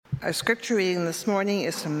Our scripture reading this morning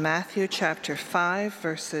is from Matthew chapter 5,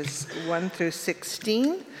 verses 1 through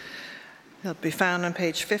 16. It'll be found on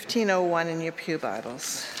page 1501 in your pew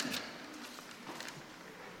Bibles.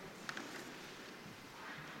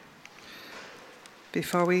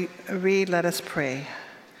 Before we read, let us pray.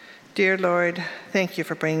 Dear Lord, thank you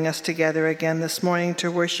for bringing us together again this morning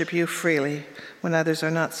to worship you freely when others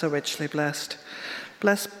are not so richly blessed.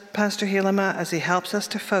 Bless Pastor Helema as he helps us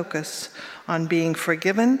to focus on being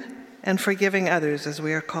forgiven and forgiving others as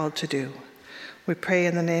we are called to do. We pray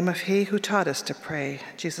in the name of he who taught us to pray,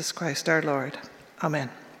 Jesus Christ our Lord. Amen.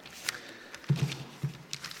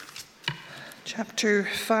 Chapter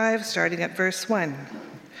 5, starting at verse 1.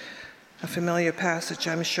 A familiar passage,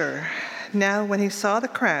 I'm sure. Now, when he saw the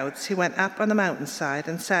crowds, he went up on the mountainside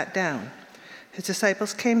and sat down. His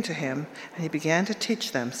disciples came to him, and he began to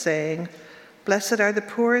teach them, saying, Blessed are the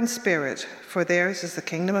poor in spirit, for theirs is the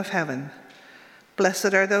kingdom of heaven.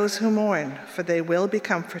 Blessed are those who mourn, for they will be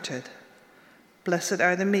comforted. Blessed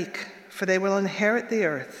are the meek, for they will inherit the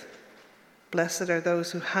earth. Blessed are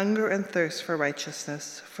those who hunger and thirst for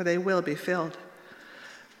righteousness, for they will be filled.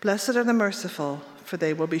 Blessed are the merciful, for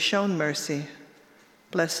they will be shown mercy.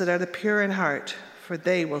 Blessed are the pure in heart, for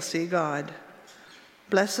they will see God.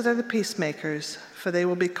 Blessed are the peacemakers, for they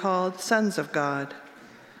will be called sons of God.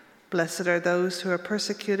 Blessed are those who are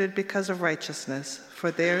persecuted because of righteousness, for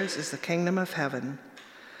theirs is the kingdom of heaven.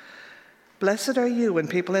 Blessed are you when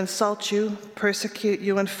people insult you, persecute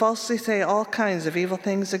you, and falsely say all kinds of evil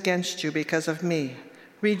things against you because of me.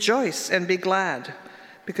 Rejoice and be glad,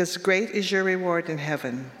 because great is your reward in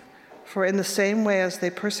heaven. For in the same way as they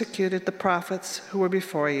persecuted the prophets who were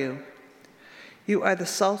before you, you are the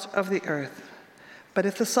salt of the earth. But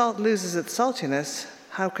if the salt loses its saltiness,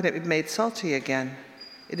 how can it be made salty again?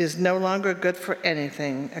 It is no longer good for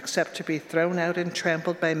anything except to be thrown out and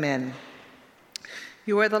trampled by men.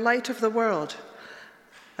 You are the light of the world.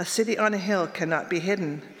 A city on a hill cannot be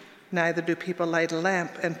hidden. Neither do people light a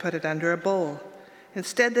lamp and put it under a bowl.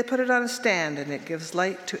 Instead, they put it on a stand, and it gives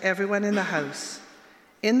light to everyone in the house.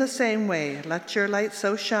 In the same way, let your light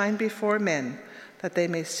so shine before men that they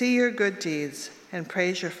may see your good deeds and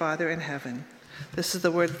praise your Father in heaven. This is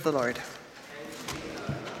the word of the Lord.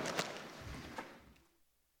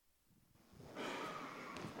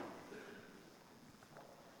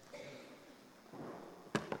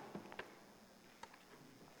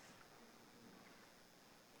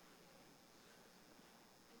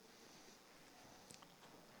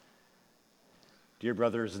 Dear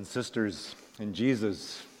brothers and sisters in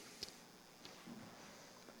Jesus,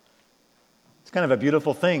 it's kind of a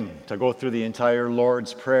beautiful thing to go through the entire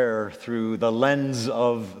Lord's Prayer through the lens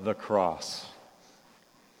of the cross.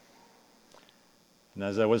 And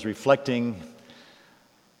as I was reflecting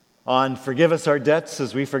on forgive us our debts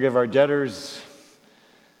as we forgive our debtors,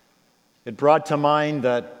 it brought to mind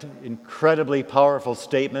that incredibly powerful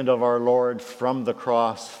statement of our Lord from the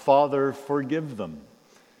cross, Father, forgive them,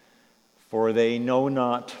 for they know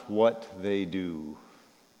not what they do.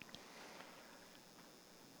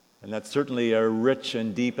 And that's certainly a rich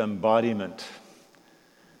and deep embodiment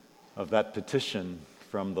of that petition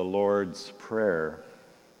from the Lord's Prayer.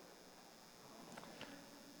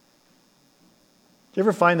 Do you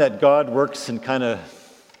ever find that God works in kind of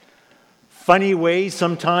funny ways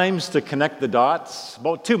sometimes to connect the dots?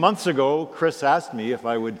 About 2 months ago, Chris asked me if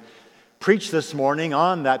I would preach this morning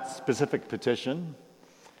on that specific petition.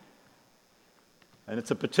 And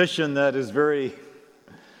it's a petition that is very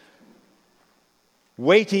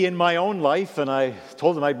weighty in my own life, and I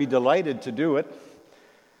told him I'd be delighted to do it.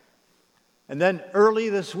 And then early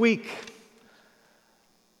this week,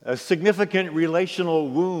 a significant relational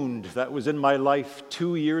wound that was in my life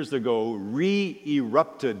 2 years ago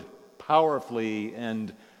re-erupted powerfully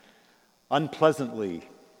and unpleasantly.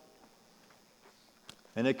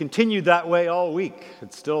 And it continued that way all week.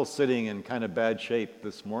 It's still sitting in kind of bad shape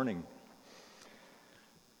this morning.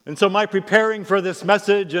 And so my preparing for this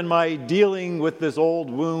message and my dealing with this old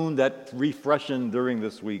wound that refreshened during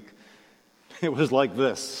this week, it was like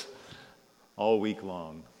this all week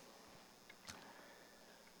long.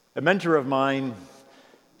 A mentor of mine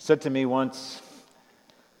said to me once,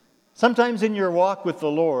 sometimes in your walk with the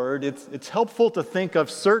Lord, it's helpful to think of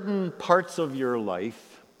certain parts of your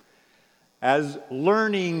life as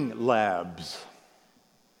learning labs.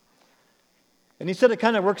 And he said it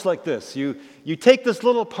kind of works like this. You take this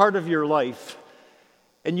little part of your life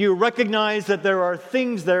and you recognize that there are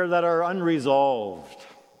things there that are unresolved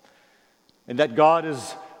and that God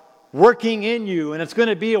is working in you, and it's going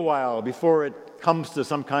to be a while before it comes to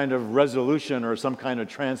some kind of resolution or some kind of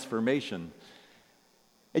transformation.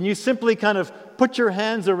 And you simply kind of put your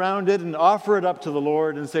hands around it and offer it up to the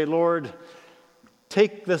Lord and say, Lord,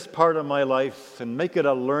 take this part of my life and make it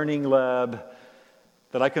a learning lab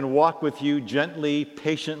that I can walk with you gently,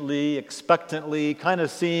 patiently, expectantly, kind of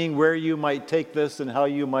seeing where you might take this and how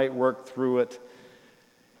you might work through it.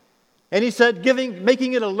 And he said,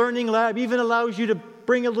 making it a learning lab even allows you to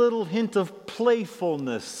bring a little hint of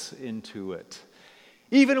playfulness into it.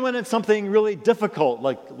 Even when it's something really difficult,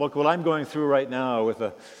 like what I'm going through right now with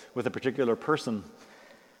a particular person.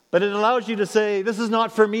 But it allows you to say, this is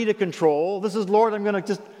not for me to control. This is, Lord, I'm going to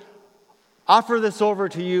just offer this over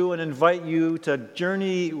to you and invite you to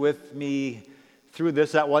journey with me through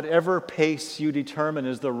this at whatever pace you determine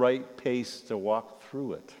is the right pace to walk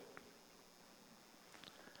through it.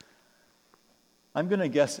 I'm going to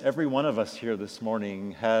guess every one of us here this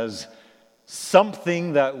morning has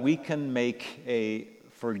something that we can make a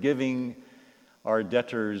forgiving our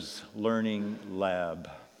debtors learning lab.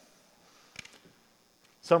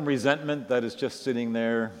 Some resentment that is just sitting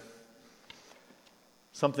there,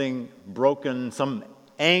 something broken, some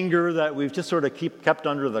anger that we've just sort of kept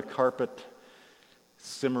under the carpet,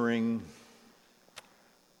 simmering.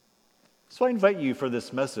 So I invite you for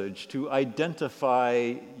this message to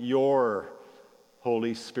identify your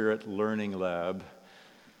Holy Spirit learning lab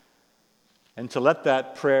and to let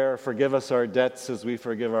that prayer, forgive us our debts as we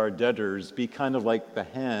forgive our debtors, be kind of like the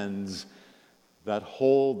hands that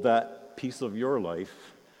hold that piece of your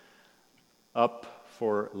life up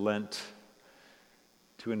for Lent,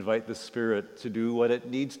 to invite the Spirit to do what it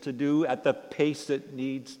needs to do at the pace it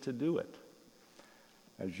needs to do it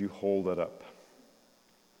as you hold it up.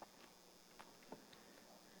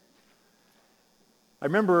 I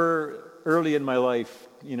remember early in my life,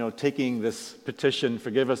 taking this petition,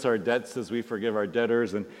 forgive us our debts as we forgive our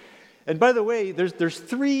debtors. And by the way, there's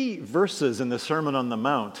 3 verses in the Sermon on the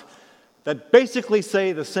Mount that basically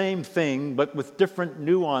say the same thing, but with different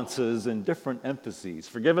nuances and different emphases.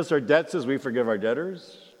 Forgive us our debts as we forgive our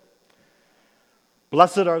debtors.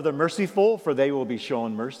 Blessed are the merciful, for they will be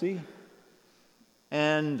shown mercy.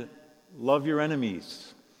 And love your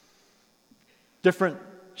enemies. Different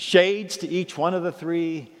shades to each one of the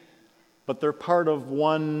 3, but they're part of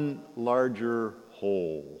one larger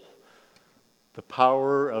whole. The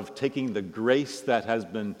power of taking the grace that has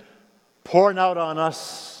been poured out on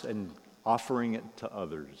us and offering it to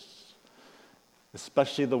others,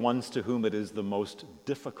 especially the ones to whom it is the most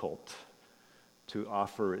difficult to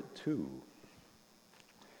offer it to.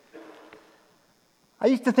 I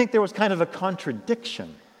used to think there was kind of a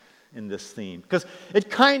contradiction in this theme, because it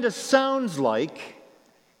kind of sounds like,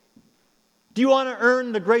 do you want to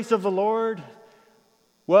earn the grace of the Lord?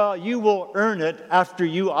 Well, you will earn it after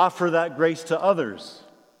you offer that grace to others.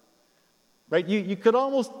 Right? You could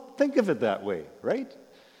almost think of it that way, right?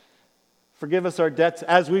 Forgive us our debts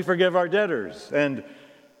as we forgive our debtors. And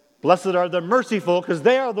blessed are the merciful, because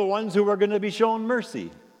they are the ones who are going to be shown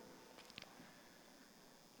mercy.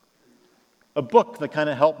 A book that kind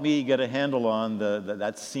of helped me get a handle on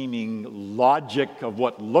that seeming logic of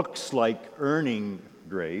what looks like earning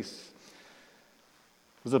grace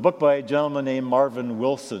was a book by a gentleman named Marvin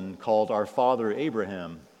Wilson called Our Father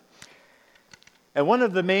Abraham. And one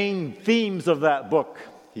of the main themes of that book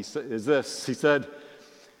is this. He said,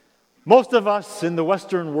 most of us in the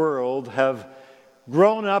Western world have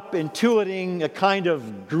grown up intuiting a kind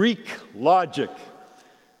of Greek logic.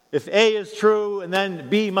 If A is true, and then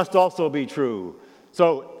B must also be true.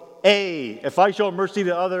 So A, if I show mercy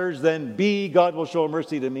to others, then B, God will show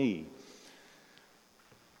mercy to me.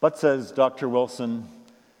 But, says Dr. Wilson,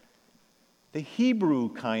 the Hebrew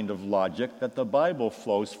kind of logic that the Bible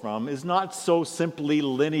flows from is not so simply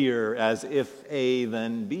linear as if A,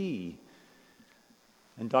 then B.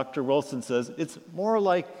 And Dr. Wilson says it's more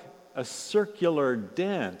like a circular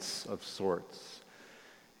dance of sorts,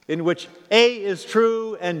 in which A is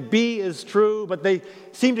true and B is true, but they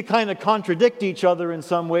seem to kind of contradict each other in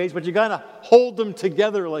some ways, but you kind of hold them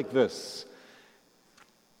together like this.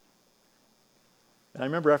 And I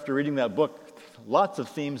remember after reading that book, lots of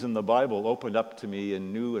themes in the Bible opened up to me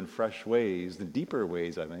in new and fresh ways, the deeper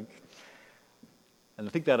ways, I think. And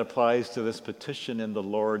I think that applies to this petition in the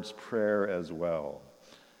Lord's Prayer as well.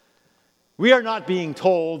 We are not being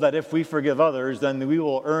told that if we forgive others, then we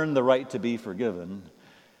will earn the right to be forgiven.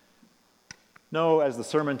 No, as the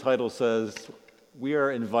sermon title says, we are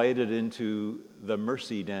invited into the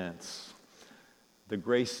mercy dance, the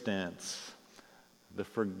grace dance, the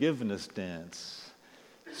forgiveness dance,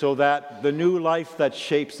 so that the new life that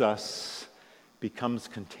shapes us becomes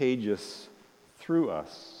contagious through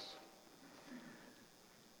us.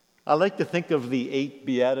 I like to think of the 8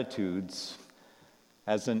 Beatitudes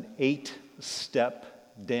as an 8-step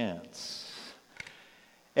dance.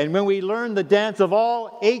 And when we learn the dance of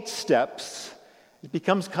all 8 steps, it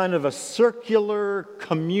becomes kind of a circular,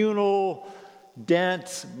 communal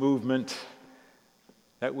dance movement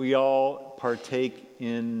that we all partake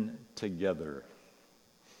in together.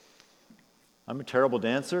 I'm a terrible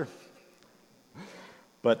dancer,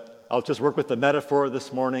 but I'll just work with the metaphor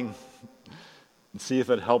this morning and see if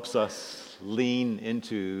it helps us lean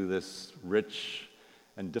into this rich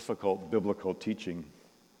and difficult biblical teaching.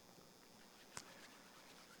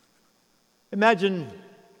 Imagine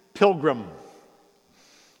Pilgrim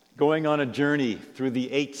going on a journey through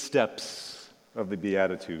the 8 steps of the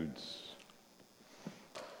Beatitudes.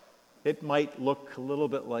 It might look a little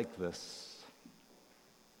bit like this.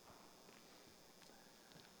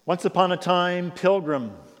 Once upon a time,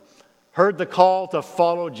 Pilgrim heard the call to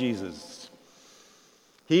follow Jesus.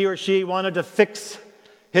 He or she wanted to fix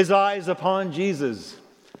his eyes upon Jesus.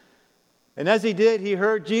 And as he did, she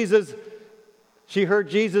heard Jesus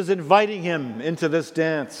inviting him into this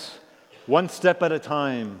dance, one step at a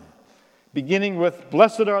time, beginning with,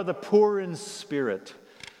 "Blessed are the poor in spirit,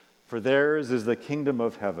 for theirs is the kingdom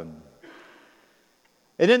of heaven."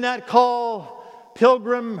 And in that call,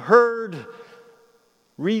 Pilgrim heard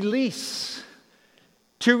release,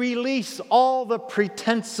 to release all the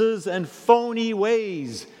pretenses and phony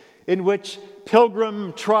ways in which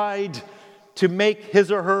Pilgrim tried to make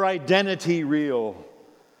his or her identity real.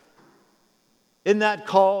 In that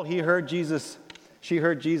call, she heard Jesus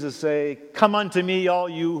say, "Come unto me, all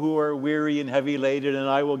you who are weary and heavy laden, and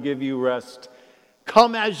I will give you rest.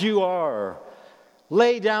 Come as you are.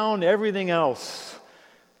 Lay down everything else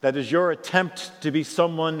that is your attempt to be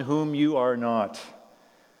someone whom you are not.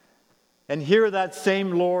 And hear that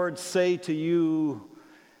same Lord say to you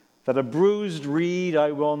that a bruised reed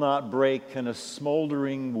I will not break, and a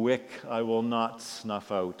smoldering wick I will not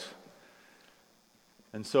snuff out."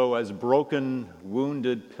 And so, as broken,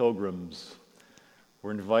 wounded pilgrims,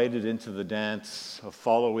 we're invited into the dance of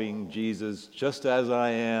following Jesus just as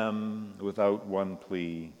I am, without one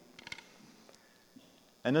plea.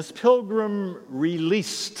 And as Pilgrim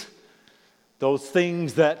released those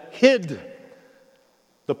things that hid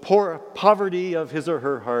the poverty of his or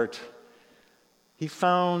her heart, he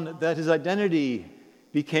found that his identity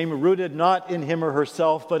became rooted not in him or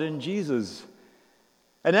herself, but in Jesus.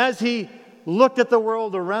 And as he looked at the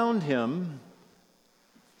world around him,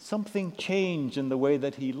 something changed in the way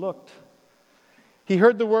that he looked. He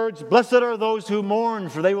heard the words, "Blessed are those who mourn,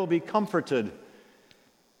 for they will be comforted."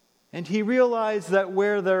 And he realized that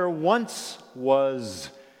where there once was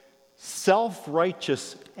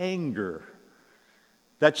self-righteous anger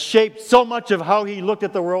that shaped so much of how he looked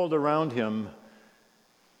at the world around him,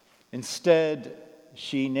 instead,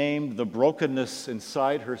 she named the brokenness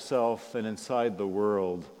inside herself and inside the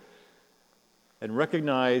world, and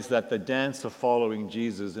recognized that the dance of following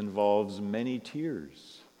Jesus involves many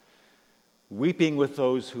tears, weeping with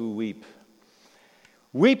those who weep.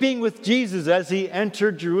 Weeping with Jesus as he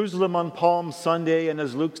entered Jerusalem on Palm Sunday, and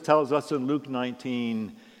as Luke tells us in Luke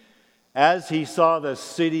 19, as he saw the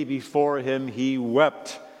city before him, he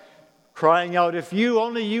wept, crying out, "If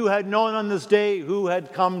only you had known on this day who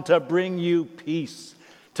had come to bring you peace,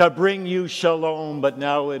 to bring you shalom, but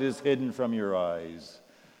now it is hidden from your eyes."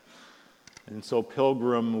 And so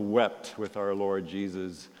Pilgrim wept with our Lord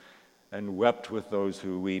Jesus and wept with those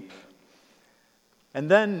who weep.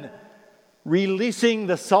 And then, releasing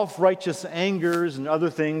the self-righteous angers and other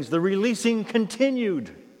things, the releasing continued.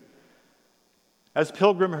 As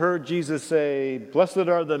Pilgrim heard Jesus say, "Blessed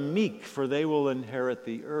are the meek, for they will inherit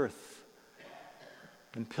the earth."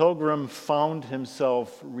 And Pilgrim found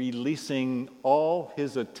himself releasing all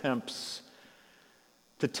his attempts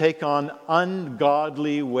to take on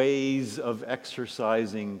ungodly ways of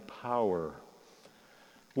exercising power,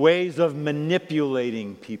 ways of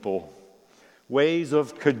manipulating people, ways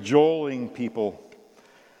of cajoling people,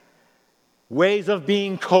 ways of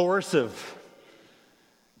being coercive.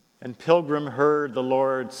 And Pilgrim heard the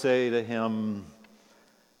Lord say to him,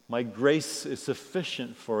 "My grace is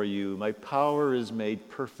sufficient for you. My power is made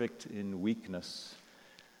perfect in weakness."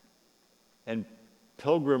 And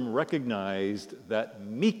Pilgrim recognized that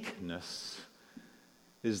meekness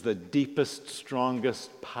is the deepest,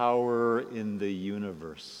 strongest power in the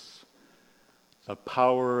universe, a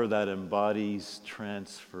power that embodies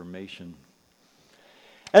transformation.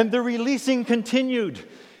 And the releasing continued.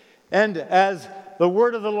 And as the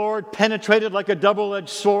word of the Lord penetrated like a double-edged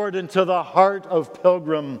sword into the heart of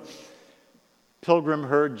Pilgrim, Pilgrim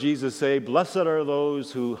heard Jesus say, "Blessed are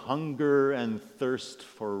those who hunger and thirst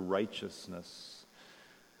for righteousness."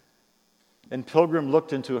 And Pilgrim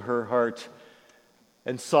looked into her heart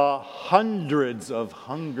and saw hundreds of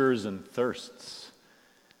hungers and thirsts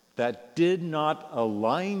that did not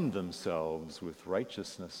align themselves with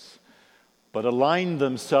righteousness, but aligned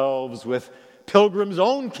themselves with Pilgrim's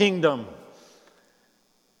own kingdom.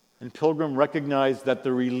 And Pilgrim recognized that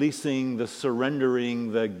the releasing, the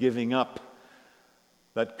surrendering, the giving up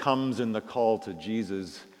that comes in the call to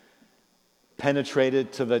Jesus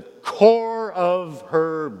penetrated to the core of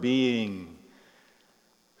her being,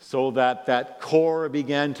 so that that core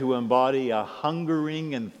began to embody a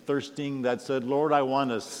hungering and thirsting that said, Lord, I want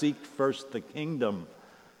to seek first the kingdom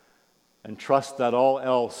and trust that all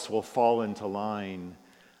else will fall into line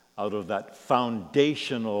out of that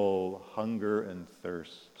foundational hunger and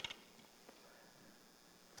thirst.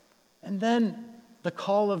 And then the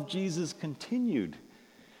call of Jesus continued.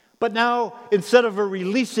 But now, instead of a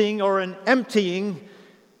releasing or an emptying,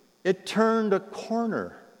 it turned a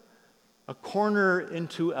corner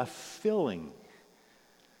into a filling.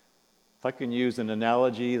 If I can use an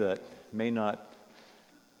analogy that may not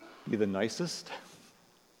be the nicest,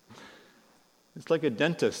 it's like a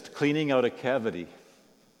dentist cleaning out a cavity.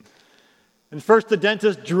 And first the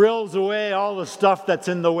dentist drills away all the stuff that's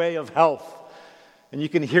in the way of health. And you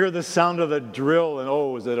can hear the sound of the drill, and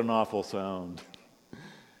oh, is it an awful sound.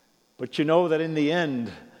 But you know that in the end,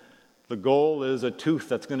 the goal is a tooth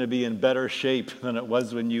that's going to be in better shape than it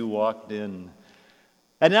was when you walked in.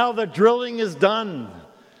 And now the drilling is done.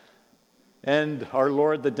 And our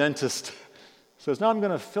Lord, the dentist, says, now I'm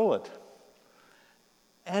going to fill it.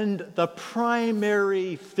 And the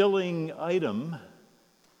primary filling item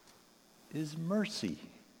is mercy.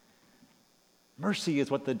 Mercy is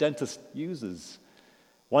what the dentist uses.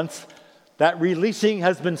 Once that releasing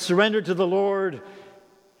has been surrendered to the Lord,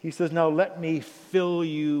 he says, now let me fill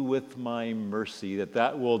you with my mercy,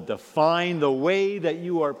 that will define the way that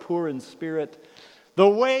you are poor in spirit, the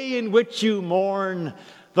way in which you mourn,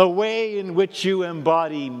 the way in which you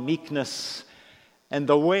embody meekness, and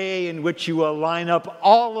the way in which you align up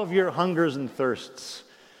all of your hungers and thirsts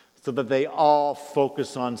so that they all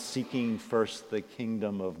focus on seeking first the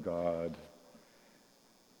kingdom of God.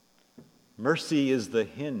 Mercy is the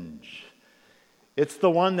hinge. It's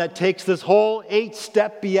the one that takes this whole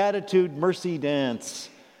 8-step beatitude mercy dance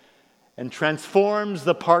and transforms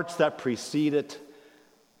the parts that precede it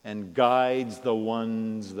and guides the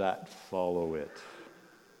ones that follow it.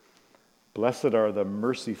 Blessed are the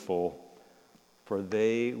merciful, for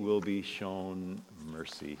they will be shown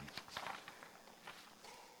mercy.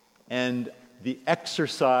 And the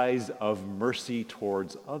exercise of mercy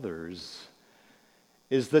towards others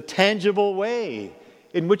is the tangible way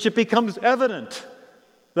in which it becomes evident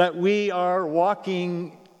that we are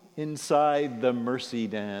walking inside the mercy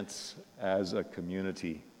dance as a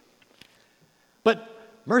community.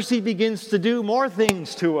 But mercy begins to do more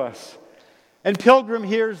things to us. And Pilgrim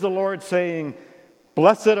hears the Lord saying,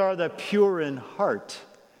 blessed are the pure in heart,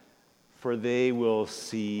 for they will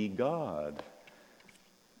see God.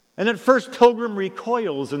 And at first Pilgrim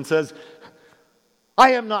recoils and says,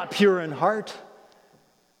 I am not pure in heart.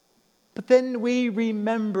 But then we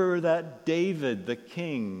remember that David, the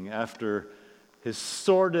king, after his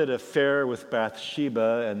sordid affair with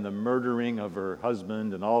Bathsheba and the murdering of her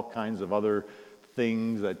husband and all kinds of other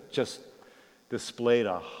things that just displayed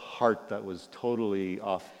a heart that was totally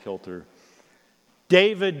off kilter,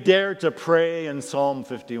 David dared to pray in Psalm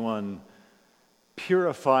 51,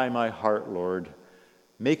 purify my heart, Lord.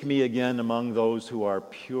 Make me again among those who are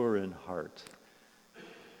pure in heart.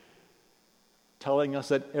 Telling us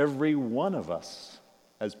that every one of us,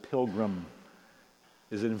 as Pilgrim,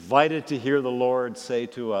 is invited to hear the Lord say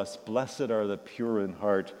to us, blessed are the pure in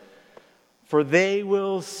heart, for they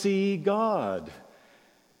will see God.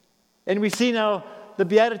 And we see now the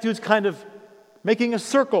Beatitudes kind of making a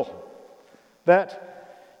circle,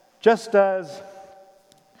 that just as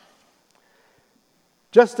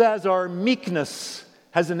our meekness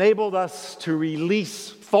has enabled us to release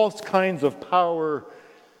false kinds of power,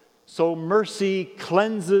 so mercy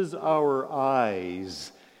cleanses our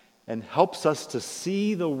eyes and helps us to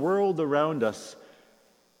see the world around us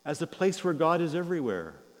as a place where God is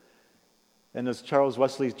everywhere. And as John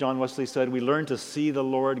Wesley said, we learn to see the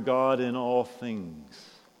Lord God in all things.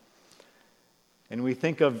 And we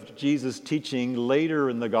think of Jesus' teaching later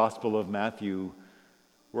in the Gospel of Matthew,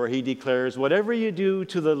 where he declares, whatever you do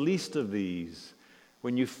to the least of these,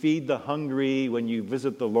 when you feed the hungry, when you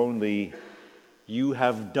visit the lonely, you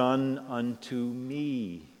have done unto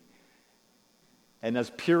me. And as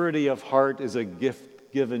purity of heart is a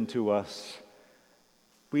gift given to us,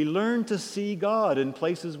 we learn to see God in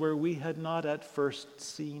places where we had not at first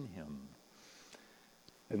seen him.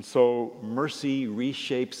 And so mercy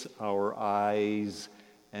reshapes our eyes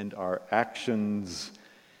and our actions.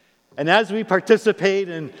 And as we participate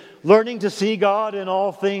in learning to see God in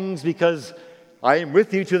all things, because I am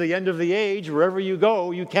with you to the end of the age, wherever you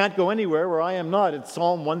go, you can't go anywhere where I am not. It's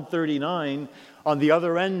Psalm 139. On the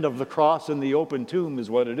other end of the cross and the open tomb is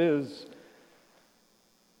what it is.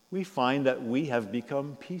 We find that we have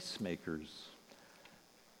become peacemakers.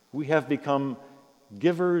 We have become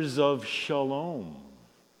givers of shalom.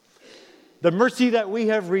 The mercy that we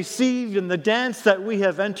have received and the dance that we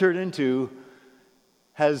have entered into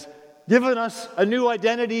has given us a new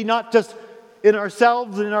identity, not just in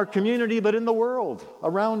ourselves and in our community, but in the world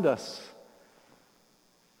around us.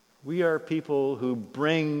 We are people who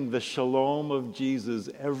bring the shalom of Jesus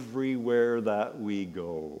everywhere that we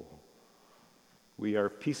go. We are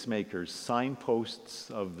peacemakers,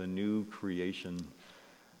 signposts of the new creation,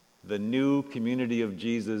 the new community of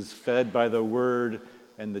Jesus, fed by the word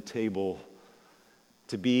and the table,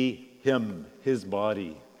 to be him, his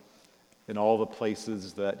body, in all the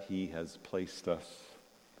places that he has placed us.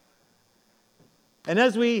 And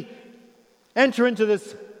as we enter into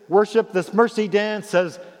this worship, this mercy dance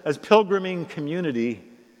as pilgriming community,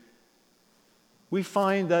 we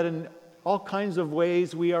find that in all kinds of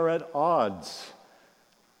ways we are at odds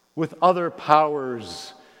with other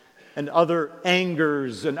powers and other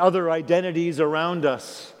angers and other identities around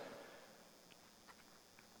us.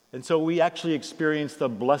 And so we actually experience the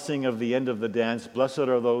blessing of the end of the dance. Blessed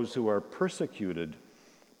are those who are persecuted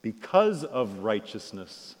because of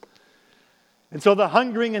righteousness. And so the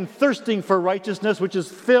hungering and thirsting for righteousness, which is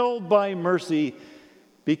filled by mercy,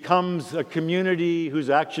 becomes a community whose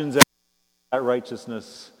actions that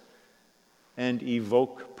righteousness and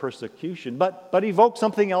evoke persecution, but evoke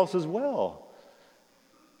something else as well.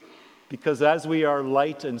 Because as we are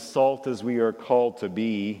light and salt as we are called to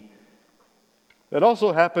be, it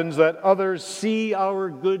also happens that others see our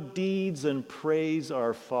good deeds and praise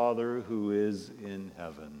our Father who is in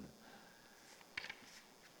heaven.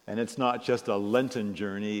 And it's not just a Lenten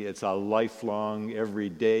journey, it's a lifelong, every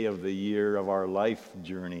day of the year of our life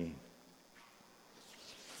journey.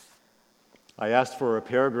 I asked for a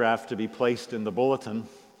paragraph to be placed in the bulletin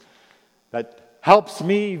that helps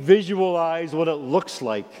me visualize what it looks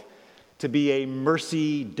like to be a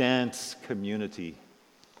mercy dance community.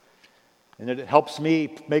 And it helps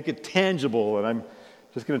me make it tangible, and I'm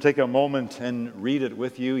just going to take a moment and read it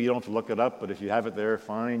with you. You don't have to look it up, but if you have it there,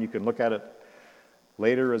 fine. You can look at it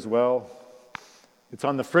later as well. It's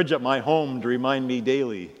on the fridge at my home to remind me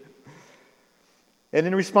daily. And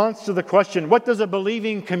in response to the question, what does a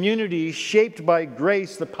believing community shaped by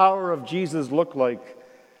grace, the power of Jesus, look like?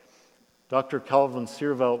 Dr. Calvin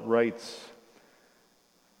Seervelt writes,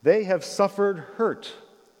 they have suffered hurt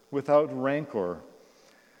without rancor,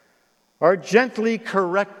 are gently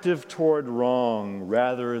corrective toward wrong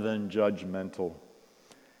rather than judgmental,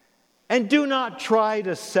 and do not try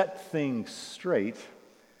to set things straight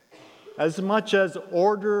as much as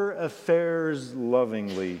order affairs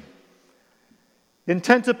lovingly,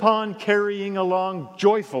 intent upon carrying along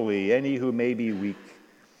joyfully any who may be weak,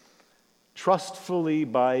 trustfully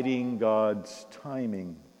biding God's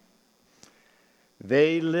timing.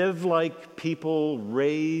 They live like people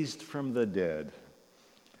raised from the dead.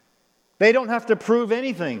 They don't have to prove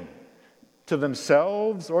anything to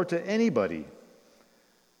themselves or to anybody.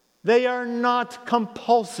 They are not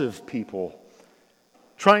compulsive people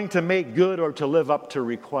trying to make good or to live up to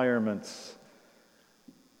requirements.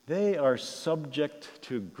 They are subject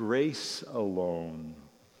to grace alone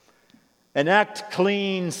and act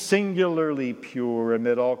clean, singularly pure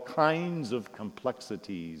amid all kinds of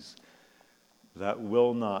complexities that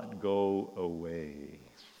will not go away.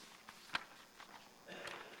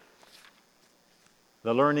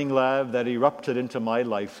 The learning lab that erupted into my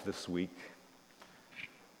life this week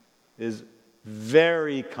is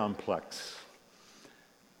very complex.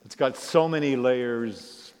 It's got so many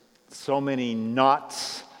layers, so many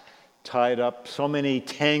knots tied up, so many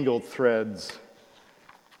tangled threads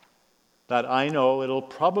that I know it'll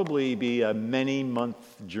probably be a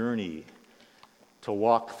many-month journey to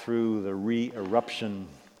walk through the re-eruption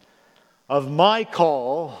of my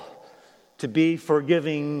call to be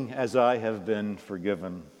forgiving as I have been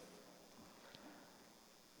forgiven.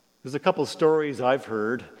 There's a couple stories I've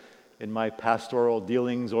heard in my pastoral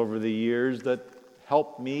dealings over the years that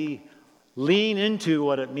help me lean into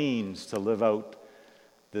what it means to live out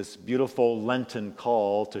this beautiful Lenten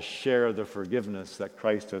call to share the forgiveness that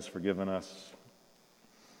Christ has forgiven us.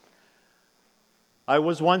 I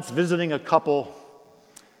was once visiting a couple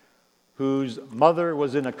whose mother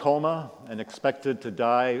was in a coma and expected to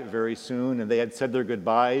die very soon, and they had said their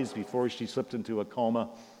goodbyes before she slipped into a coma.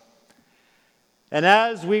 And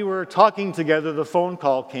as we were talking together, the phone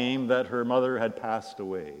call came that her mother had passed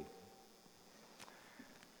away.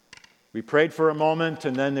 We prayed for a moment,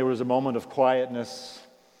 and then there was a moment of quietness.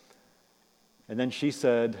 And then she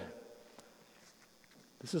said,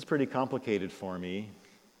 "This is pretty complicated for me.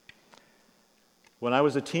 When I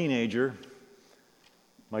was a teenager,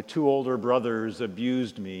 my 2 older brothers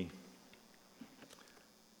abused me.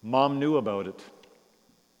 Mom knew about it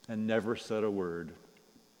and never said a word,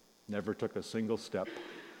 never took a single step,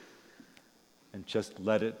 and just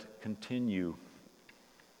let it continue."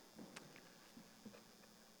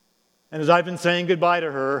 And as I've been saying goodbye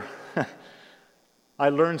to her, I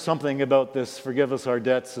learned something about this forgive us our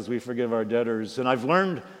debts as we forgive our debtors. And I've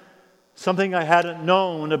learned something I hadn't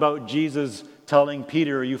known about Jesus telling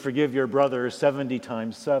Peter, "You forgive your brother 70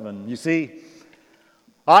 times 7. You see,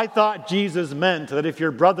 I thought Jesus meant that if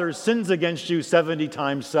your brother sins against you 70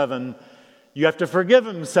 times 7, you have to forgive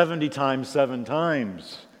him 70 times 7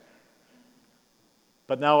 times.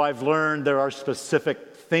 But now I've learned there are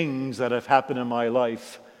specific things that have happened in my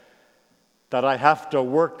life that I have to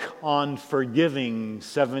work on forgiving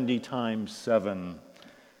 70 times 7.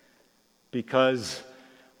 Because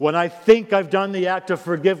when I think I've done the act of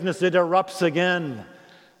forgiveness, it erupts again.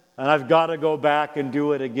 And I've got to go back and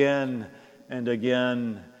do it again and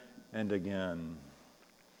again and again.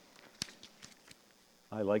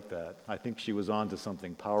 I like that. I think she was on to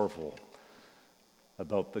something powerful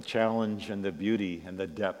about the challenge and the beauty and the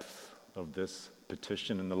depth of this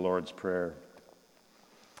petition in the Lord's Prayer.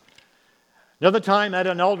 Another time at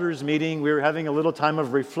an elders meeting, we were having a little time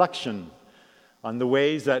of reflection on the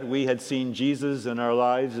ways that we had seen Jesus in our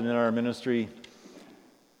lives and in our ministry.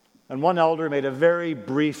 And one elder made a very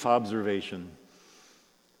brief observation.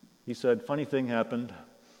 He said, "Funny thing happened.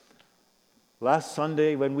 Last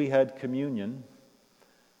Sunday when we had communion,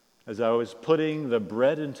 as I was putting the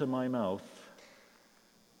bread into my mouth,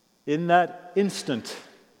 in that instant,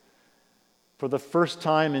 for the first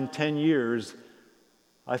time in 10 years,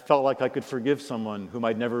 I felt like I could forgive someone whom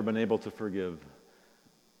I'd never been able to forgive.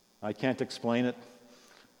 I can't explain it.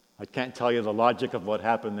 I can't tell you the logic of what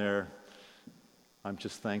happened there. I'm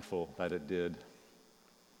just thankful that it did."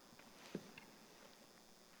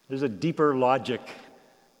 There's a deeper logic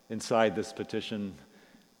inside this petition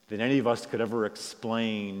than any of us could ever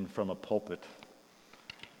explain from a pulpit.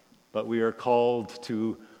 But we are called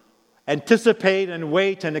to anticipate and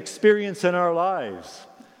wait and experience in our lives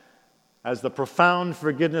as the profound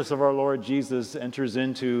forgiveness of our Lord Jesus enters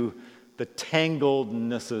into the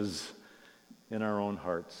tanglednesses in our own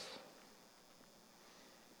hearts.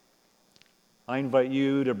 I invite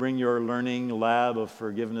you to bring your learning lab of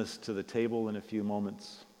forgiveness to the table in a few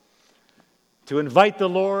moments. To invite the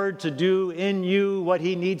Lord to do in you what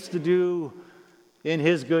He needs to do in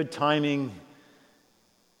His good timing,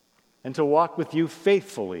 and to walk with you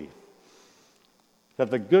faithfully, that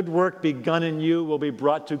the good work begun in you will be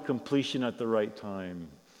brought to completion at the right time,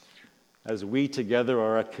 as we together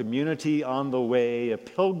are a community on the way, a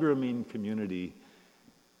pilgriming community,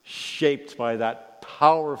 shaped by that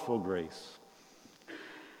powerful grace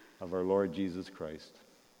of our Lord Jesus Christ.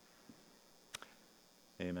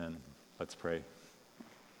 Amen. Let's pray.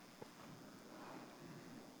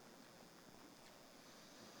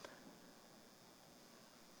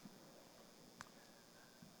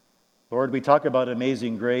 Lord, we talk about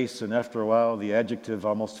amazing grace, and after a while, the adjective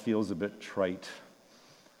almost feels a bit trite.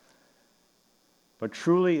 But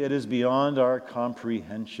truly, it is beyond our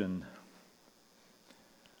comprehension.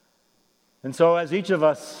 And so, as each of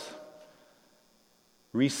us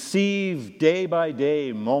receive day by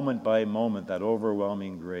day, moment by moment, that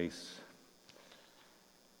overwhelming grace,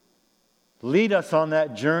 lead us on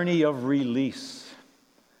that journey of release,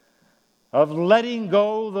 of letting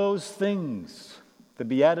go those things the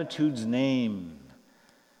Beatitudes name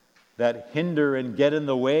that hinder and get in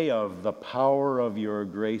the way of the power of your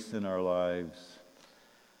grace in our lives.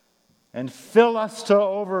 And fill us to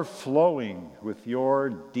overflowing with your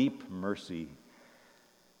deep mercy,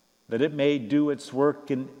 that it may do its work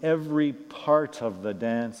in every part of the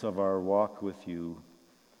dance of our walk with you.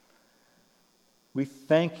 We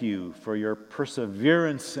thank you for your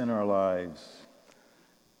perseverance in our lives.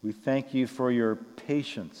 We thank you for your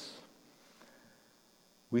patience.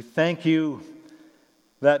 We thank you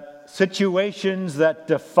that situations that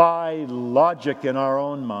defy logic in our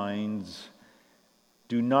own minds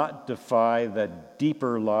do not defy the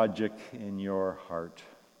deeper logic in your heart.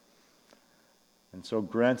 And so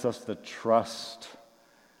grant us the trust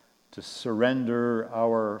to surrender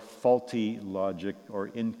our faulty logic or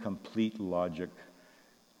incomplete logic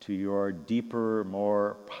to your deeper,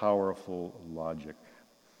 more powerful logic.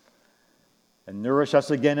 And nourish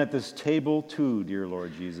us again at this table too, dear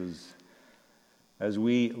Lord Jesus, as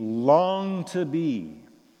we long to be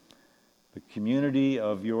the community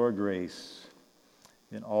of your grace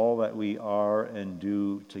in all that we are and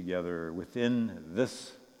do together within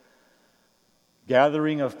this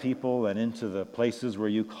gathering of people and into the places where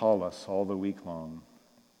you call us all the week long.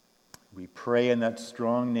 We pray in that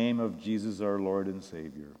strong name of Jesus, our Lord and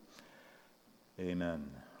Savior. Amen.